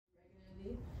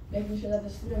making sure that the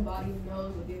student body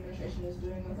knows what the administration is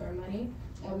doing with our money,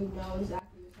 and we know exactly.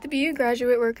 The BU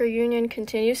Graduate Worker Union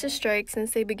continues to strike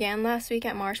since they began last week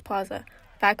at Marsh Plaza.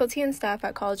 Faculty and staff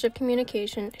at College of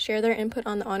Communication share their input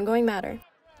on the ongoing matter.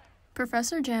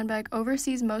 Professor Janbeck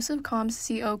oversees most of Comms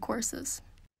CO courses.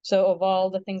 So of all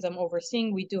the things I'm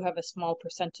overseeing, we do have a small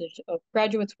percentage of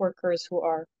graduate workers who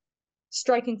are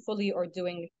striking fully or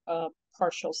doing a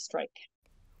partial strike.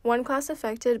 One class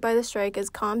affected by the strike is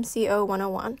Comms CO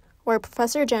 101, where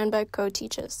Professor Janbeck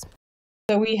co-teaches.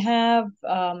 So we have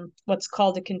what's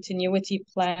called a continuity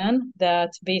plan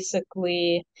that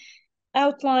basically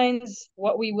outlines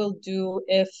what we will do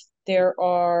if there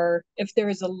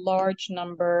is a large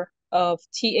number of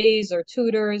TAs or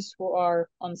tutors who are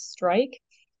on strike,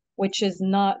 which is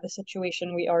not the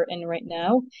situation we are in right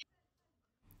now.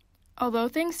 Although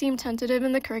things seem tentative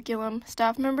in the curriculum,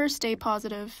 staff members stay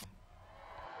positive.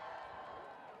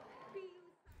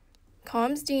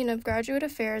 Comms Dean of Graduate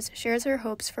Affairs shares her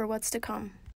hopes for what's to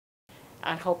come.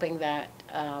 I'm hoping that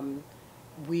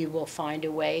we will find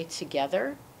a way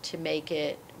together to make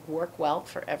it work well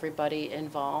for everybody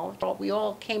involved. We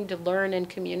all came to learn in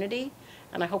community,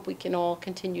 and I hope we can all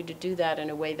continue to do that in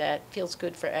a way that feels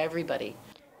good for everybody.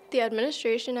 The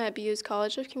administration at BU's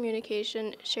College of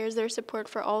Communication shares their support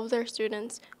for all of their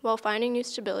students while finding new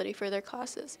stability for their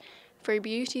classes. For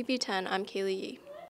BU TV 10, I'm Cayleigh Yee.